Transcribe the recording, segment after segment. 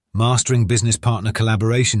Mastering Business Partner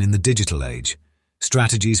Collaboration in the Digital Age,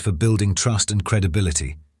 Strategies for Building Trust and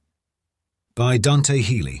Credibility, by Dante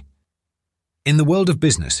Healy. In the world of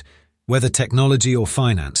business, whether technology or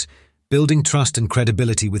finance, building trust and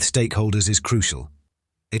credibility with stakeholders is crucial.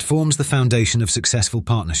 It forms the foundation of successful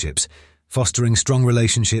partnerships, fostering strong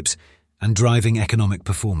relationships and driving economic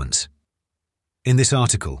performance. In this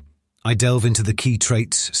article, I delve into the key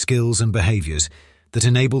traits, skills, and behaviors that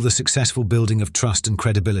enable the successful building of trust and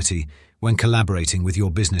credibility when collaborating with your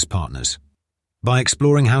business partners. By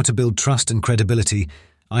exploring how to build trust and credibility,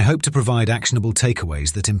 I hope to provide actionable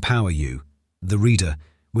takeaways that empower you, the reader,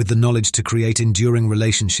 with the knowledge to create enduring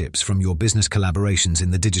relationships from your business collaborations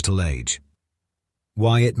in the digital age.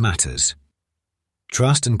 Why it matters.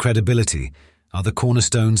 Trust and credibility are the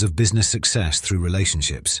cornerstones of business success through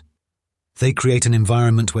relationships. They create an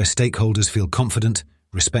environment where stakeholders feel confident,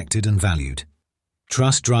 respected, and valued.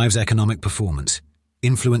 Trust drives economic performance,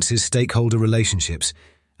 influences stakeholder relationships,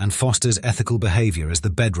 and fosters ethical behavior as the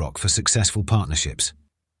bedrock for successful partnerships.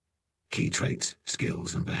 Key traits,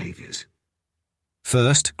 skills, and behaviors.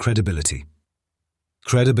 First, credibility.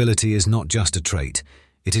 Credibility is not just a trait,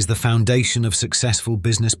 it is the foundation of successful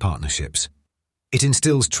business partnerships. It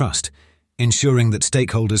instills trust, ensuring that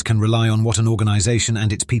stakeholders can rely on what an organization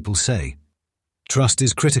and its people say. Trust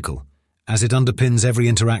is critical, as it underpins every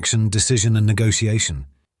interaction, decision, and negotiation.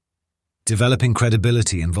 Developing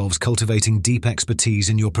credibility involves cultivating deep expertise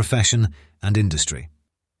in your profession and industry.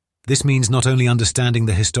 This means not only understanding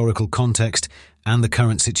the historical context and the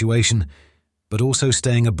current situation, but also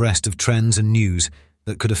staying abreast of trends and news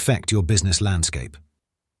that could affect your business landscape.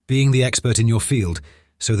 Being the expert in your field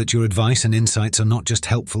so that your advice and insights are not just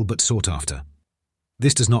helpful but sought after.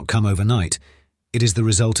 This does not come overnight. It is the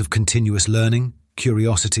result of continuous learning,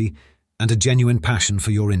 curiosity, and a genuine passion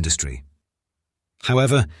for your industry.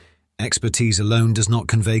 However, expertise alone does not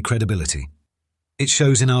convey credibility. It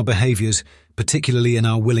shows in our behaviors, particularly in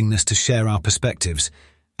our willingness to share our perspectives,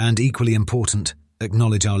 and equally important,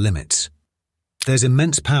 acknowledge our limits. There's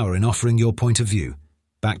immense power in offering your point of view,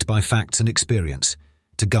 backed by facts and experience,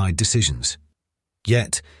 to guide decisions.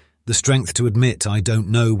 Yet, the strength to admit "I don't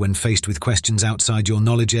know" when faced with questions outside your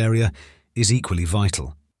knowledge area is equally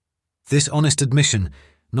vital. This honest admission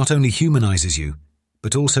not only humanizes you,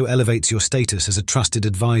 but also elevates your status as a trusted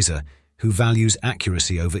advisor who values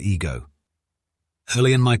accuracy over ego.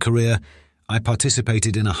 Early in my career, I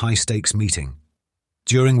participated in a high-stakes meeting,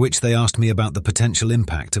 during which they asked me about the potential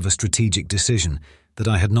impact of a strategic decision that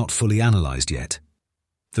I had not fully analyzed yet.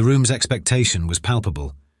 The room's expectation was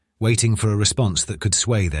palpable, waiting for a response that could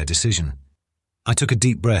sway their decision. I took a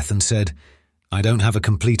deep breath and said, "I don't have a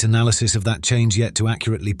complete analysis of that change yet to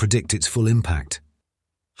accurately predict its full impact.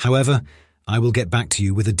 However, I will get back to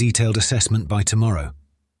you with a detailed assessment by tomorrow."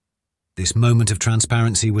 This moment of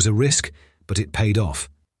transparency was a risk, but it paid off.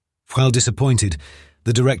 While disappointed,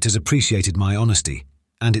 the directors appreciated my honesty,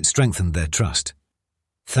 and it strengthened their trust.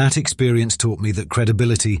 That experience taught me that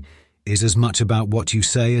credibility is as much about what you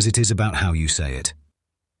say as it is about how you say it.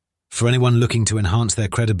 For anyone looking to enhance their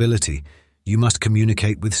credibility, you must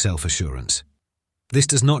communicate with self-assurance. This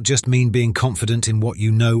does not just mean being confident in what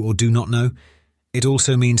you know or do not know, it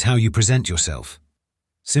also means how you present yourself.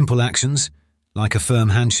 Simple actions, like a firm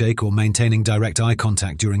handshake or maintaining direct eye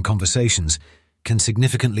contact during conversations, can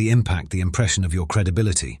significantly impact the impression of your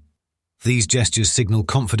credibility. These gestures signal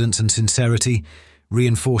confidence and sincerity,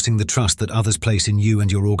 reinforcing the trust that others place in you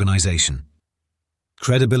and your organization.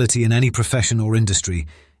 Credibility in any profession or industry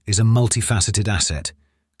is a multifaceted asset,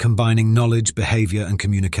 combining knowledge, behavior, and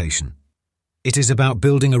communication. It is about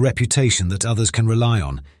building a reputation that others can rely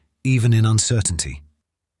on, even in uncertainty.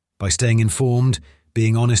 By staying informed,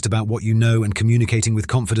 being honest about what you know, and communicating with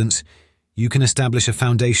confidence, you can establish a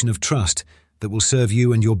foundation of trust that will serve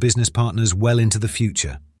you and your business partners well into the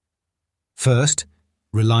future. First,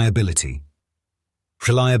 reliability.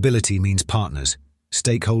 Reliability means partners,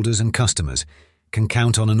 stakeholders, and customers can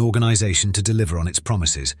count on an organization to deliver on its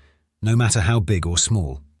promises, no matter how big or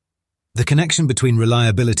small. The connection between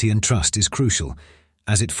reliability and trust is crucial,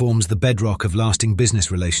 as it forms the bedrock of lasting business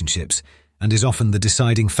relationships and is often the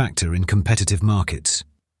deciding factor in competitive markets.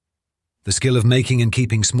 The skill of making and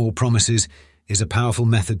keeping small promises is a powerful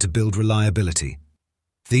method to build reliability.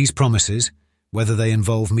 These promises, whether they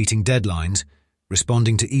involve meeting deadlines,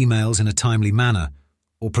 responding to emails in a timely manner,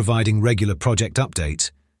 or providing regular project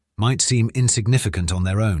updates, might seem insignificant on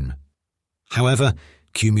their own. However,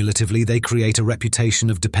 cumulatively they create a reputation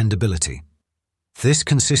of dependability. This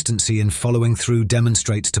consistency in following through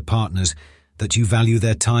demonstrates to partners that you value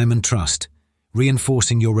their time and trust,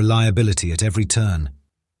 reinforcing your reliability at every turn.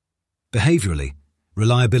 Behaviorally,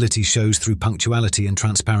 Reliability shows through punctuality and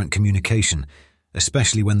transparent communication,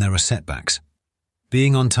 especially when there are setbacks.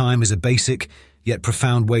 Being on time is a basic, yet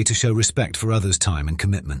profound way to show respect for others' time and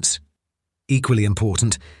commitments. Equally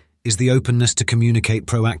important is the openness to communicate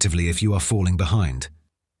proactively if you are falling behind.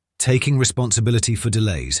 Taking responsibility for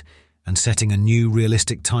delays and setting a new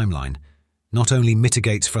realistic timeline not only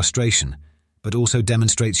mitigates frustration, but also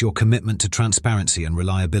demonstrates your commitment to transparency and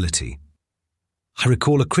reliability. I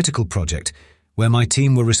recall a critical project where my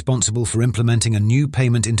team were responsible for implementing a new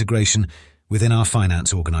payment integration within our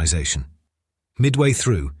finance organization. Midway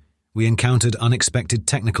through, we encountered unexpected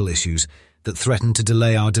technical issues that threatened to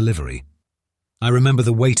delay our delivery. I remember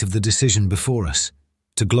the weight of the decision before us,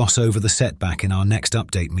 to gloss over the setback in our next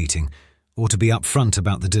update meeting or to be upfront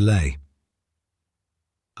about the delay.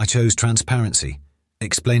 I chose transparency,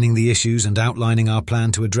 explaining the issues and outlining our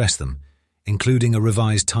plan to address them, including a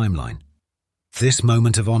revised timeline. This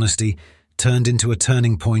moment of honesty turned into a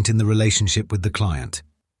turning point in the relationship with the client.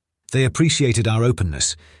 They appreciated our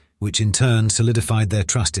openness, which in turn solidified their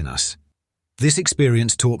trust in us. This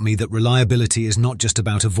experience taught me that reliability is not just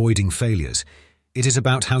about avoiding failures, it is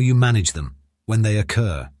about how you manage them when they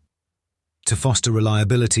occur. To foster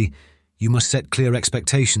reliability, you must set clear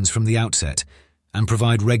expectations from the outset and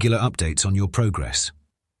provide regular updates on your progress.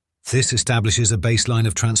 This establishes a baseline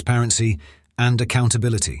of transparency and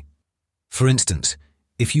accountability. For instance,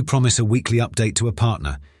 if you promise a weekly update to a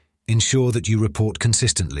partner, ensure that you report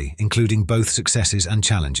consistently, including both successes and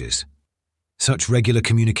challenges. Such regular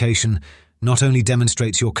communication not only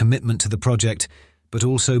demonstrates your commitment to the project, but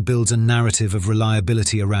also builds a narrative of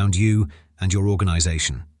reliability around you and your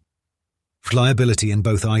organization. Reliability in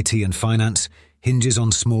both IT and finance hinges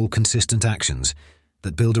on small, consistent actions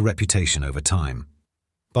that build a reputation over time.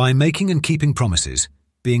 By making and keeping promises,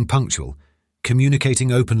 being punctual,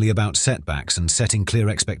 communicating openly about setbacks and setting clear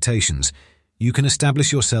expectations, you can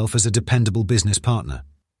establish yourself as a dependable business partner.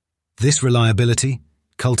 This reliability,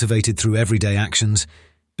 cultivated through everyday actions,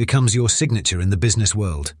 becomes your signature in the business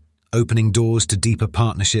world, opening doors to deeper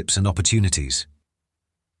partnerships and opportunities.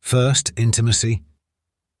 First, intimacy.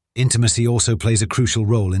 Intimacy also plays a crucial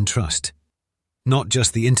role in trust. Not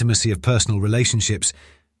just the intimacy of personal relationships,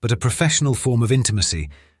 but a professional form of intimacy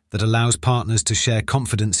that allows partners to share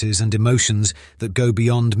confidences and emotions that go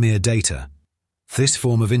beyond mere data. This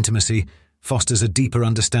form of intimacy fosters a deeper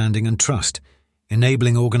understanding and trust,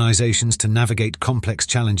 enabling organizations to navigate complex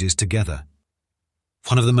challenges together.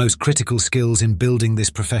 One of the most critical skills in building this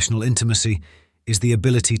professional intimacy is the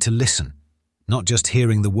ability to listen, not just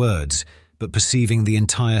hearing the words, but perceiving the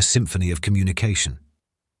entire symphony of communication.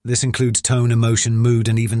 This includes tone, emotion, mood,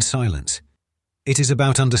 and even silence. It is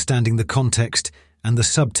about understanding the context and the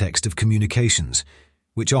subtext of communications,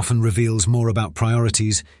 which often reveals more about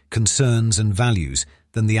priorities, concerns, and values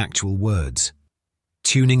than the actual words.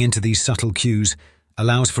 Tuning into these subtle cues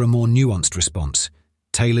allows for a more nuanced response,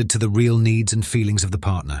 tailored to the real needs and feelings of the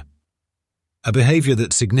partner. A behavior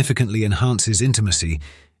that significantly enhances intimacy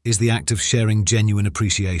is the act of sharing genuine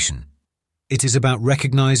appreciation. It is about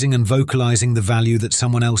recognizing and vocalizing the value that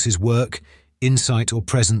someone else's work, insight, or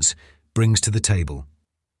presence brings to the table.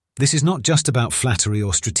 This is not just about flattery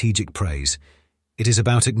or strategic praise. It is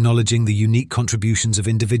about acknowledging the unique contributions of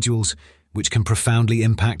individuals, which can profoundly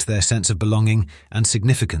impact their sense of belonging and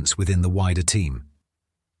significance within the wider team.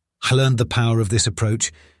 I learned the power of this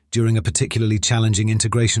approach during a particularly challenging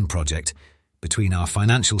integration project between our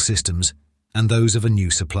financial systems and those of a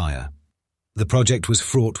new supplier. The project was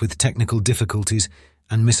fraught with technical difficulties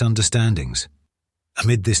and misunderstandings.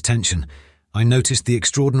 Amid this tension, I noticed the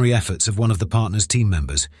extraordinary efforts of one of the partner's team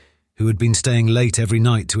members, who had been staying late every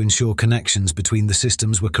night to ensure connections between the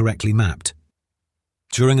systems were correctly mapped.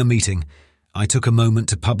 During a meeting, I took a moment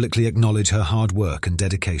to publicly acknowledge her hard work and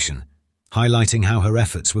dedication, highlighting how her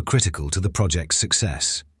efforts were critical to the project's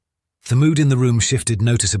success. The mood in the room shifted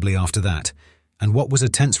noticeably after that, and what was a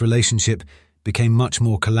tense relationship became much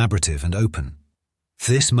more collaborative and open.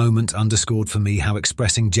 This moment underscored for me how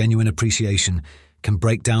expressing genuine appreciation can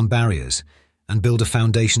break down barriers and build a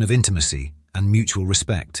foundation of intimacy and mutual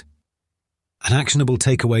respect. An actionable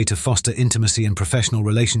takeaway to foster intimacy in professional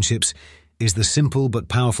relationships is the simple but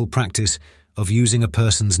powerful practice of using a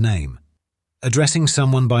person's name. Addressing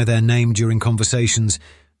someone by their name during conversations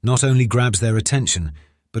not only grabs their attention,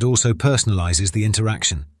 but also personalizes the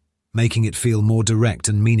interaction, making it feel more direct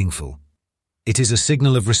and meaningful. It is a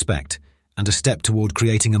signal of respect and a step toward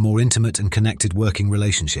creating a more intimate and connected working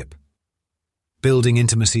relationship. Building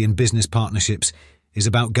intimacy in business partnerships is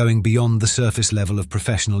about going beyond the surface level of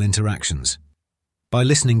professional interactions. By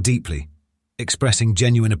listening deeply, expressing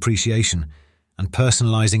genuine appreciation, and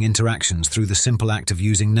personalizing interactions through the simple act of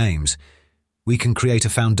using names, we can create a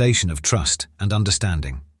foundation of trust and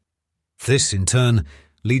understanding. This, in turn,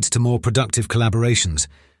 leads to more productive collaborations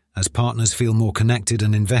as partners feel more connected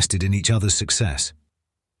and invested in each other's success.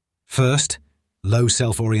 First, low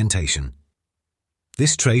self-orientation.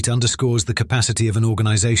 This trait underscores the capacity of an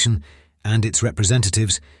organization and its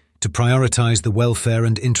representatives to prioritize the welfare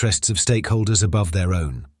and interests of stakeholders above their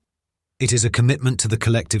own. It is a commitment to the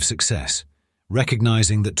collective success,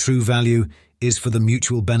 recognizing that true value is for the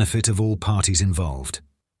mutual benefit of all parties involved.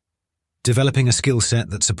 Developing a skill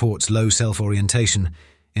set that supports low self-orientation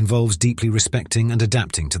involves deeply respecting and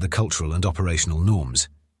adapting to the cultural and operational norms,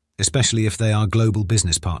 especially if they are global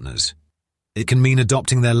business partners. It can mean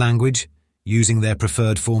adopting their language, using their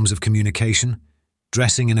preferred forms of communication,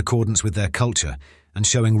 dressing in accordance with their culture, and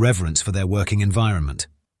showing reverence for their working environment.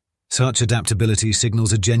 Such adaptability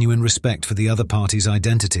signals a genuine respect for the other party's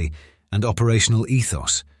identity and operational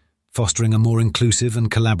ethos, fostering a more inclusive and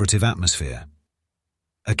collaborative atmosphere.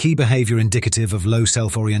 A key behavior indicative of low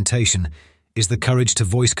self-orientation is the courage to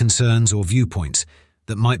voice concerns or viewpoints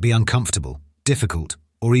that might be uncomfortable, difficult,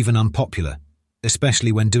 or even unpopular,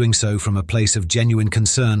 especially when doing so from a place of genuine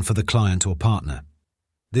concern for the client or partner.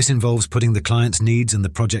 This involves putting the client's needs and the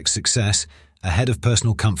project's success ahead of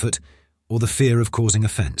personal comfort or the fear of causing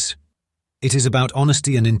offense. It is about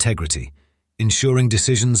honesty and integrity, ensuring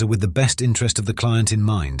decisions are with the best interest of the client in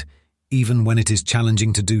mind, even when it is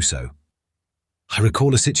challenging to do so. I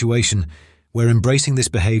recall a situation where embracing this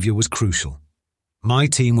behavior was crucial. My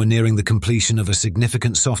team were nearing the completion of a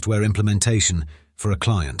significant software implementation for a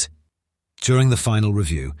client. During the final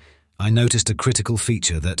review, I noticed a critical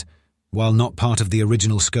feature that, while not part of the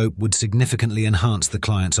original scope, would significantly enhance the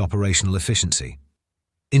client's operational efficiency.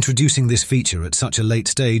 Introducing this feature at such a late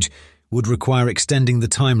stage would require extending the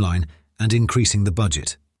timeline and increasing the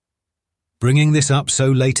budget. Bringing this up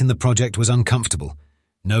so late in the project was uncomfortable,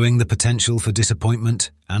 knowing the potential for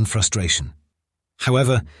disappointment and frustration.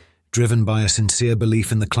 However, driven by a sincere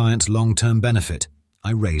belief in the client's long-term benefit,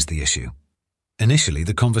 I raised the issue. Initially,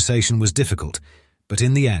 the conversation was difficult, but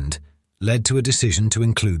in the end, led to a decision to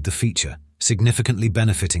include the feature, significantly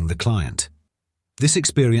benefiting the client. This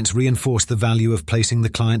experience reinforced the value of placing the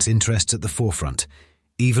client's interests at the forefront,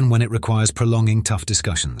 even when it requires prolonging tough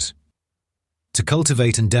discussions. To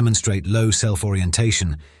cultivate and demonstrate low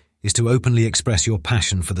self-orientation is to openly express your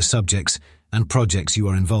passion for the subjects and projects you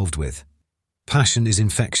are involved with. Passion is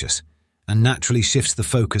infectious and naturally shifts the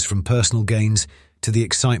focus from personal gains to the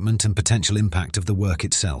excitement and potential impact of the work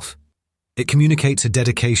itself. It communicates a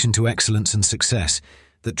dedication to excellence and success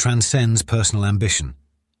that transcends personal ambition,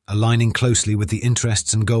 aligning closely with the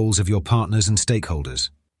interests and goals of your partners and stakeholders.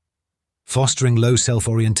 Fostering low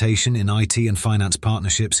self-orientation in IT and finance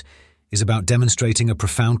partnerships is about demonstrating a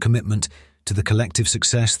profound commitment to the collective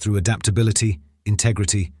success through adaptability,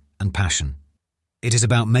 integrity, and passion. It is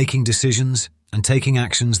about making decisions and taking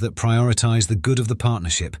actions that prioritize the good of the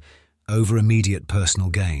partnership over immediate personal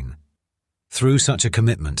gain. Through such a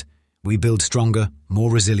commitment, we build stronger,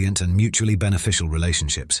 more resilient, and mutually beneficial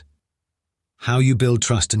relationships. How you build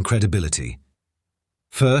trust and credibility.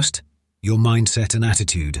 First, your mindset and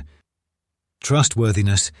attitude.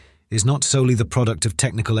 Trustworthiness is not solely the product of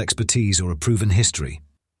technical expertise or a proven history.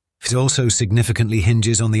 It also significantly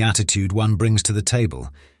hinges on the attitude one brings to the table.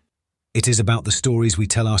 It is about the stories we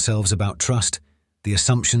tell ourselves about trust, the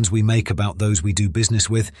assumptions we make about those we do business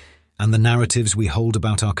with, and the narratives we hold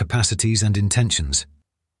about our capacities and intentions.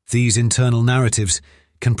 These internal narratives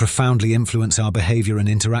can profoundly influence our behavior and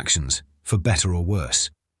interactions, for better or worse.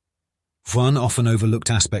 One often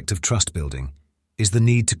overlooked aspect of trust building is the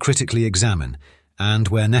need to critically examine and,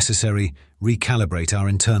 where necessary, recalibrate our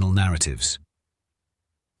internal narratives.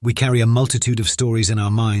 We carry a multitude of stories in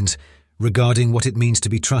our minds regarding what it means to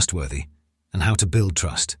be trustworthy and how to build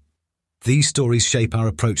trust. These stories shape our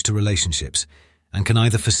approach to relationships and can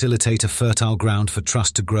either facilitate a fertile ground for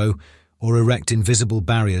trust to grow or erect invisible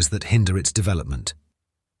barriers that hinder its development.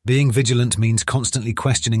 Being vigilant means constantly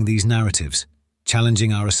questioning these narratives,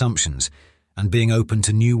 challenging our assumptions, and being open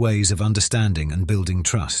to new ways of understanding and building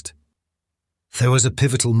trust. There was a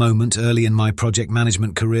pivotal moment early in my project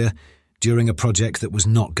management career during a project that was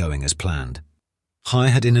not going as planned. I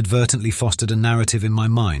had inadvertently fostered a narrative in my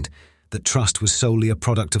mind that trust was solely a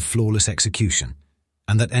product of flawless execution,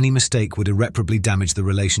 and that any mistake would irreparably damage the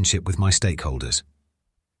relationship with my stakeholders.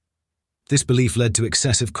 This belief led to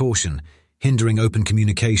excessive caution, hindering open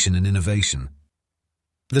communication and innovation.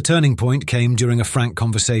 The turning point came during a frank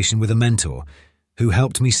conversation with a mentor who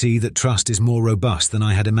helped me see that trust is more robust than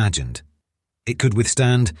I had imagined. It could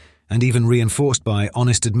withstand, and even reinforced by,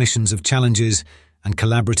 honest admissions of challenges and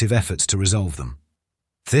collaborative efforts to resolve them.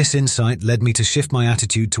 This insight led me to shift my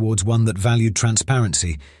attitude towards one that valued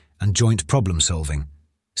transparency and joint problem-solving,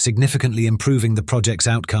 significantly improving the project's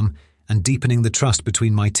outcome and deepening the trust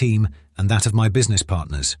between my team and that of my business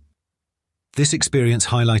partners. This experience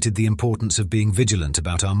highlighted the importance of being vigilant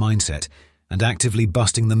about our mindset and actively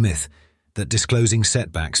busting the myth that disclosing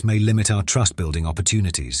setbacks may limit our trust-building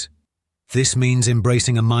opportunities. This means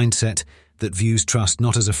embracing a mindset that views trust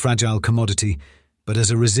not as a fragile commodity, but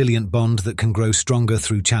as a resilient bond that can grow stronger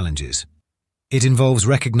through challenges. It involves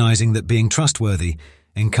recognizing that being trustworthy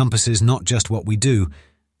encompasses not just what we do,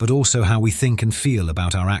 but also how we think and feel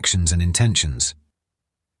about our actions and intentions.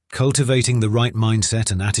 Cultivating the right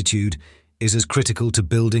mindset and attitude is as critical to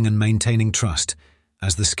building and maintaining trust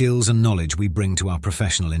as the skills and knowledge we bring to our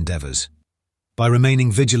professional endeavors. By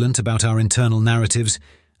remaining vigilant about our internal narratives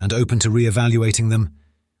and open to re-evaluating them,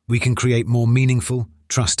 we can create more meaningful,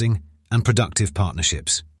 trusting, and productive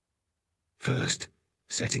partnerships. First,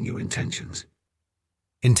 setting your intentions.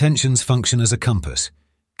 Intentions function as a compass,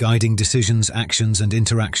 guiding decisions, actions, and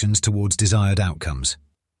interactions towards desired outcomes.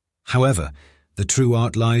 However, the true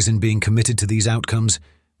art lies in being committed to these outcomes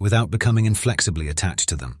without becoming inflexibly attached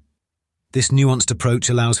to them. This nuanced approach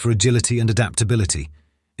allows for agility and adaptability,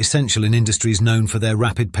 essential in industries known for their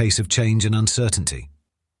rapid pace of change and uncertainty.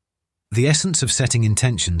 The essence of setting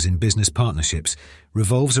intentions in business partnerships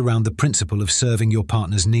revolves around the principle of serving your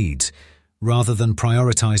partner's needs, rather than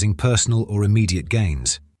prioritizing personal or immediate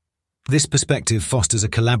gains. This perspective fosters a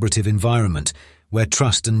collaborative environment where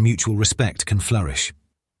trust and mutual respect can flourish.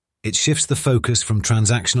 It shifts the focus from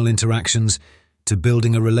transactional interactions to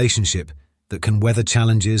building a relationship that can weather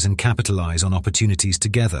challenges and capitalize on opportunities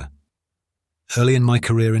together. Early in my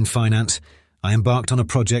career in finance, I embarked on a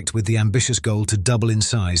project with the ambitious goal to double in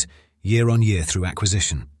size year on year through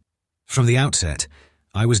acquisition. From the outset,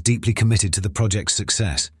 I was deeply committed to the project's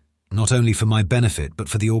success, not only for my benefit but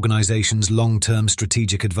for the organization's long-term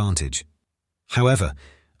strategic advantage. However,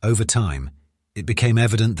 over time, it became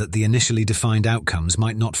evident that the initially defined outcomes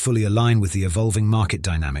might not fully align with the evolving market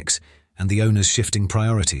dynamics and the owner's shifting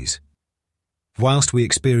priorities. Whilst we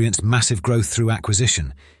experienced massive growth through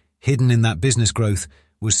acquisition, hidden in that business growth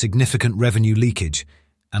was significant revenue leakage,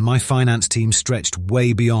 and my finance team stretched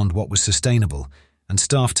way beyond what was sustainable, and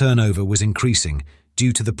staff turnover was increasing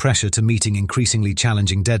due to the pressure to meeting increasingly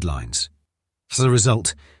challenging deadlines. As a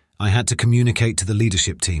result, I had to communicate to the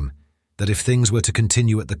leadership team that if things were to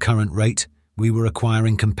continue at the current rate, we were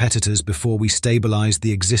acquiring competitors before we stabilized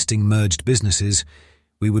the existing merged businesses,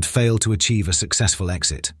 we would fail to achieve a successful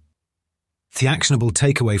exit. The actionable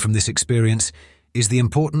takeaway from this experience is the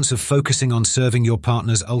importance of focusing on serving your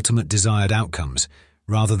partner's ultimate desired outcomes,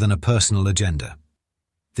 rather than a personal agenda.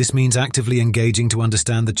 This means actively engaging to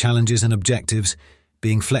understand the challenges and objectives,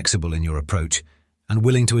 being flexible in your approach, and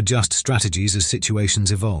willing to adjust strategies as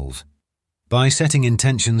situations evolve. By setting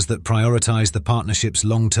intentions that prioritize the partnership's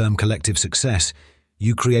long-term collective success,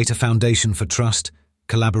 you create a foundation for trust,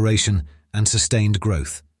 collaboration, and sustained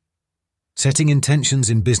growth. Setting intentions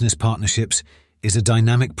in business partnerships is a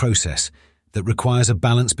dynamic process that requires a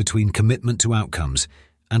balance between commitment to outcomes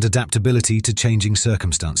and adaptability to changing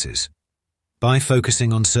circumstances. By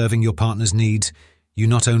focusing on serving your partner's needs, you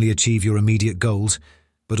not only achieve your immediate goals,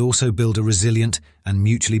 but also build a resilient and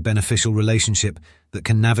mutually beneficial relationship that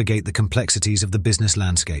can navigate the complexities of the business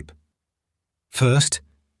landscape. First,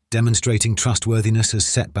 demonstrating trustworthiness as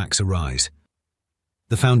setbacks arise.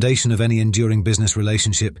 The foundation of any enduring business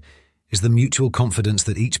relationship is the mutual confidence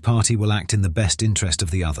that each party will act in the best interest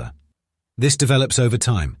of the other. This develops over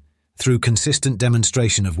time, through consistent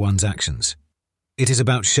demonstration of one's actions. It is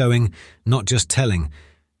about showing, not just telling,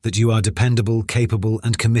 that you are dependable, capable,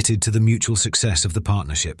 and committed to the mutual success of the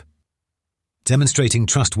partnership. Demonstrating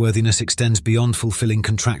trustworthiness extends beyond fulfilling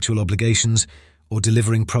contractual obligations or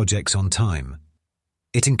delivering projects on time.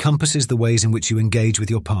 It encompasses the ways in which you engage with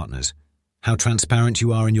your partners, how transparent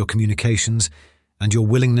you are in your communications, and your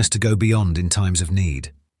willingness to go beyond in times of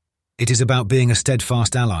need. It is about being a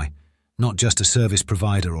steadfast ally, not just a service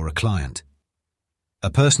provider or a client.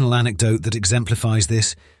 A personal anecdote that exemplifies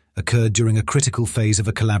this occurred during a critical phase of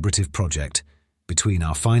a collaborative project between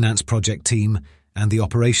our finance project team and the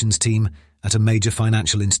operations team at a major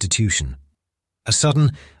financial institution. A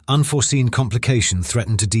sudden, unforeseen complication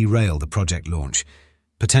threatened to derail the project launch,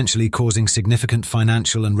 potentially causing significant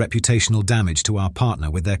financial and reputational damage to our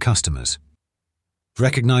partner with their customers.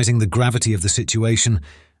 Recognizing the gravity of the situation,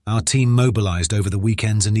 our team mobilized over the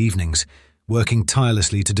weekends and evenings, working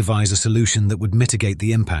tirelessly to devise a solution that would mitigate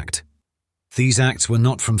the impact. These acts were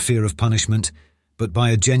not from fear of punishment, but by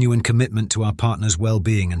a genuine commitment to our partner's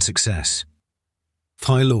well-being and success.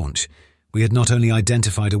 By launch, we had not only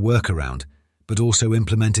identified a workaround, but also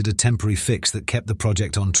implemented a temporary fix that kept the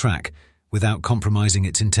project on track without compromising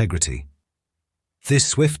its integrity. This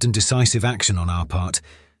swift and decisive action on our part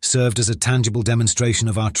served as a tangible demonstration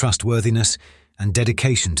of our trustworthiness and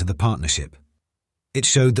dedication to the partnership. It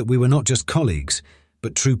showed that we were not just colleagues,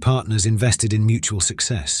 but true partners invested in mutual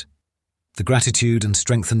success. The gratitude and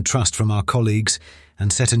strengthened trust from our colleagues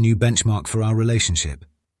and set a new benchmark for our relationship.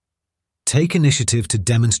 Take initiative to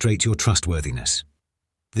demonstrate your trustworthiness.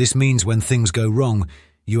 This means when things go wrong,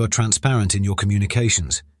 you are transparent in your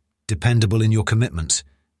communications, dependable in your commitments,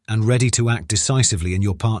 and ready to act decisively in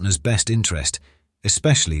your partner's best interest,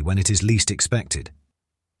 especially when it is least expected.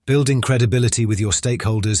 Building credibility with your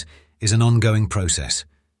stakeholders is an ongoing process,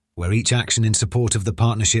 where each action in support of the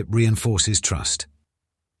partnership reinforces trust.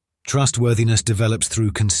 Trustworthiness develops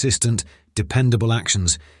through consistent, dependable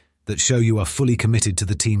actions that show you are fully committed to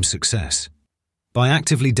the team's success. By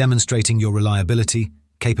actively demonstrating your reliability,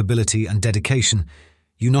 capability, and dedication,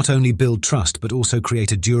 you not only build trust but also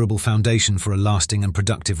create a durable foundation for a lasting and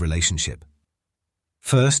productive relationship.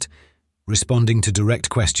 First, responding to direct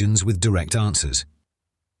questions with direct answers.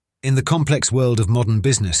 In the complex world of modern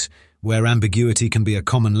business, where ambiguity can be a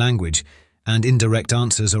common language and indirect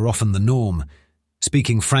answers are often the norm,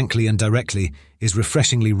 speaking frankly and directly is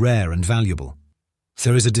refreshingly rare and valuable.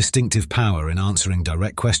 There is a distinctive power in answering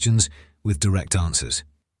direct questions with direct answers.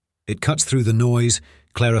 It cuts through the noise,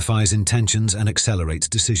 clarifies intentions, and accelerates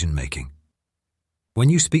decision-making. When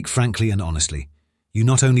you speak frankly and honestly, you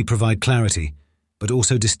not only provide clarity, but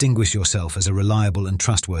also distinguish yourself as a reliable and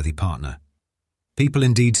trustworthy partner. People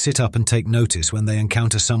indeed sit up and take notice when they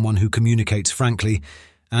encounter someone who communicates frankly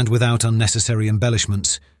and without unnecessary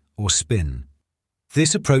embellishments or spin.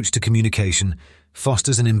 This approach to communication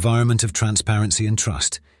fosters an environment of transparency and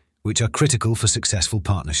trust, which are critical for successful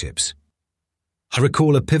partnerships. I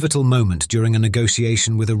recall a pivotal moment during a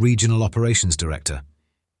negotiation with a regional operations director.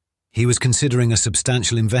 He was considering a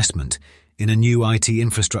substantial investment in a new IT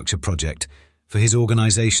infrastructure project for his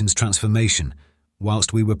organization's transformation,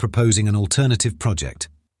 whilst we were proposing an alternative project.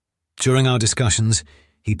 During our discussions,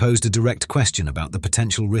 he posed a direct question about the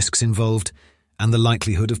potential risks involved and the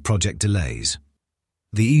likelihood of project delays.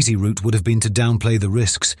 The easy route would have been to downplay the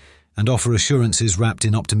risks and offer assurances wrapped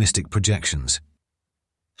in optimistic projections.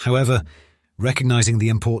 However, recognizing the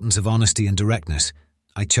importance of honesty and directness,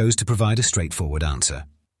 I chose to provide a straightforward answer.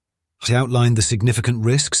 I outlined the significant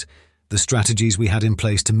risks, the strategies we had in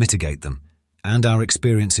place to mitigate them, and our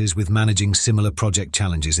experiences with managing similar project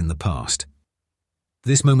challenges in the past.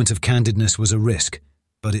 This moment of candidness was a risk,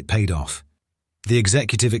 but it paid off. The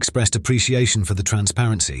executive expressed appreciation for the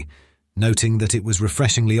transparency, noting that it was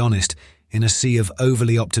refreshingly honest in a sea of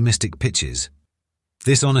overly optimistic pitches.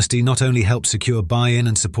 This honesty not only helped secure buy-in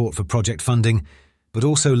and support for project funding, but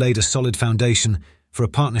also laid a solid foundation for a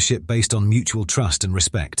partnership based on mutual trust and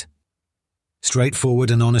respect. Straightforward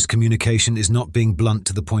and honest communication is not being blunt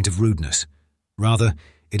to the point of rudeness. Rather,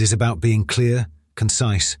 it is about being clear,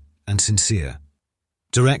 concise, and sincere.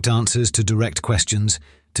 Direct answers to direct questions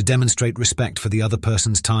to demonstrate respect for the other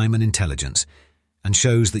person's time and intelligence, and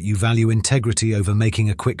shows that you value integrity over making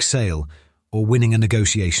a quick sale or winning a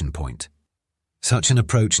negotiation point. Such an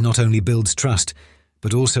approach not only builds trust,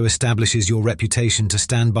 but also establishes your reputation to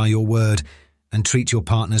stand by your word and treat your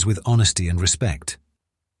partners with honesty and respect.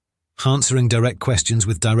 Answering direct questions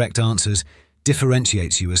with direct answers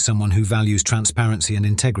differentiates you as someone who values transparency and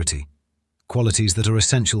integrity, qualities that are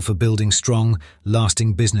essential for building strong,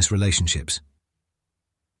 lasting business relationships.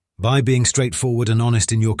 By being straightforward and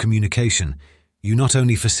honest in your communication, you not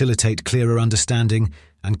only facilitate clearer understanding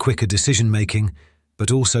and quicker decision-making, but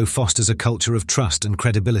also fosters a culture of trust and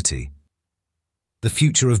credibility. The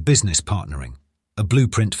future of business partnering, a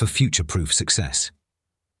blueprint for future-proof success.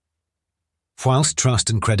 Whilst trust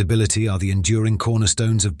and credibility are the enduring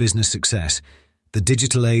cornerstones of business success, the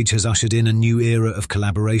digital age has ushered in a new era of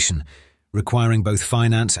collaboration, requiring both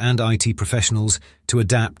finance and IT professionals to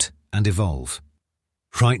adapt and evolve.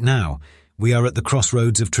 Right now, we are at the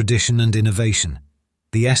crossroads of tradition and innovation.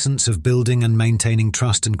 The essence of building and maintaining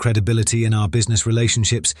trust and credibility in our business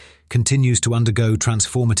relationships continues to undergo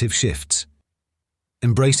transformative shifts.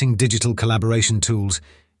 Embracing digital collaboration tools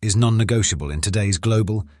is non-negotiable in today's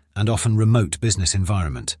global and often remote business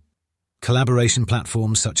environment. Collaboration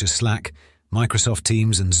platforms such as Slack, Microsoft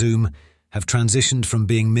Teams, and Zoom have transitioned from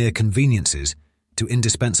being mere conveniences to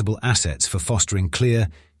indispensable assets for fostering clear,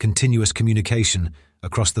 continuous communication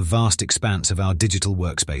across the vast expanse of our digital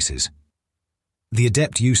workspaces. The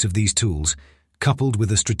adept use of these tools, coupled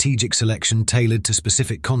with a strategic selection tailored to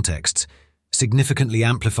specific contexts, significantly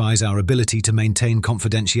amplifies our ability to maintain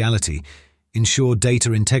confidentiality, ensure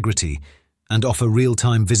data integrity, and offer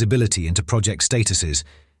real-time visibility into project statuses,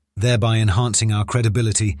 thereby enhancing our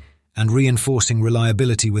credibility and reinforcing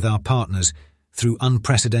reliability with our partners through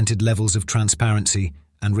unprecedented levels of transparency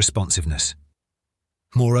and responsiveness.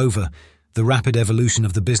 Moreover, the rapid evolution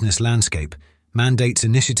of the business landscape mandates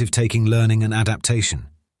initiative-taking learning and adaptation.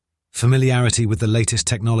 Familiarity with the latest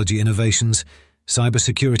technology innovations,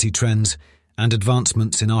 cybersecurity trends, and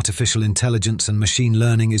advancements in artificial intelligence and machine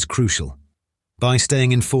learning is crucial. By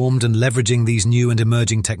staying informed and leveraging these new and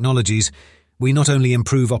emerging technologies, we not only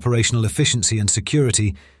improve operational efficiency and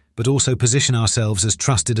security, but also position ourselves as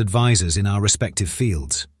trusted advisors in our respective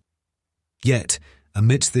fields. Yet,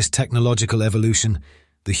 amidst this technological evolution,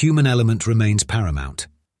 the human element remains paramount.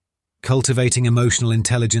 Cultivating emotional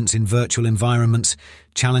intelligence in virtual environments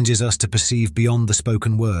challenges us to perceive beyond the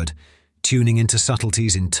spoken word, tuning into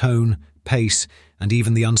subtleties in tone, pace, and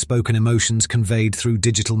even the unspoken emotions conveyed through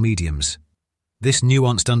digital mediums. This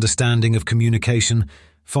nuanced understanding of communication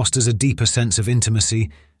fosters a deeper sense of intimacy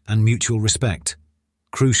and mutual respect,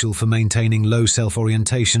 crucial for maintaining low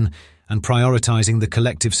self-orientation and prioritizing the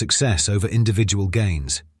collective success over individual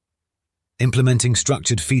gains. Implementing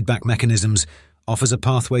structured feedback mechanisms offers a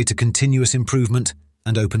pathway to continuous improvement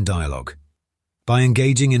and open dialogue. By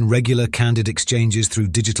engaging in regular, candid exchanges through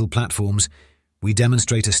digital platforms, we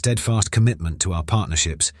demonstrate a steadfast commitment to our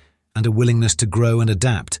partnerships and a willingness to grow and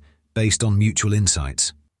adapt based on mutual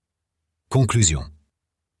insights. Conclusion.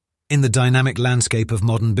 In the dynamic landscape of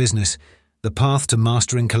modern business, the path to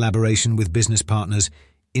mastering collaboration with business partners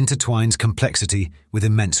intertwines complexity with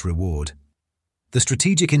immense reward. The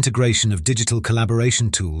strategic integration of digital collaboration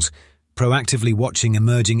tools, proactively watching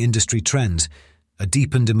emerging industry trends, a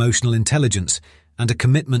deepened emotional intelligence, and a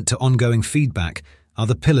commitment to ongoing feedback are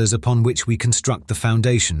the pillars upon which we construct the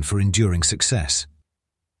foundation for enduring success.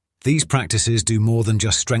 These practices do more than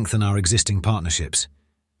just strengthen our existing partnerships.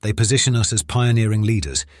 They position us as pioneering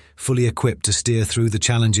leaders, fully equipped to steer through the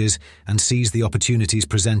challenges and seize the opportunities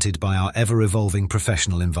presented by our ever-evolving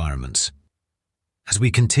professional environments. As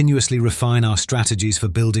we continuously refine our strategies for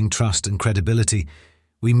building trust and credibility,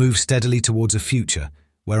 we move steadily towards a future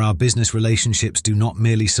where our business relationships do not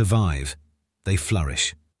merely survive, they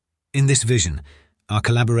flourish. In this vision, our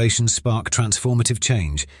collaborations spark transformative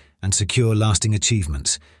change and secure lasting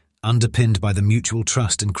achievements, underpinned by the mutual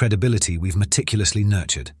trust and credibility we've meticulously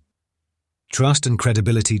nurtured. Trust and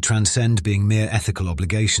credibility transcend being mere ethical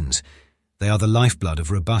obligations. They are the lifeblood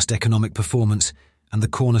of robust economic performance and the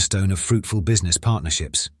cornerstone of fruitful business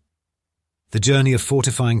partnerships. The journey of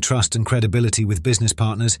fortifying trust and credibility with business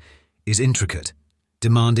partners is intricate,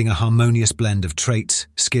 demanding a harmonious blend of traits,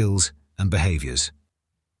 skills, and behaviors.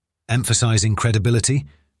 Emphasizing credibility,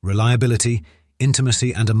 reliability,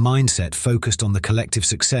 intimacy, and a mindset focused on the collective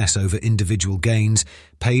success over individual gains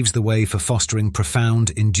paves the way for fostering profound,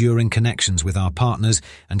 enduring connections with our partners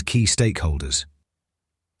and key stakeholders.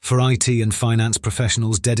 For IT and finance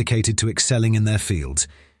professionals dedicated to excelling in their fields,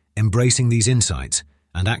 embracing these insights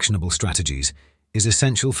and actionable strategies is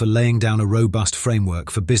essential for laying down a robust framework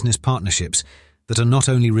for business partnerships that are not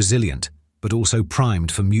only resilient, but also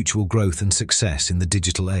primed for mutual growth and success in the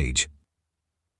digital age.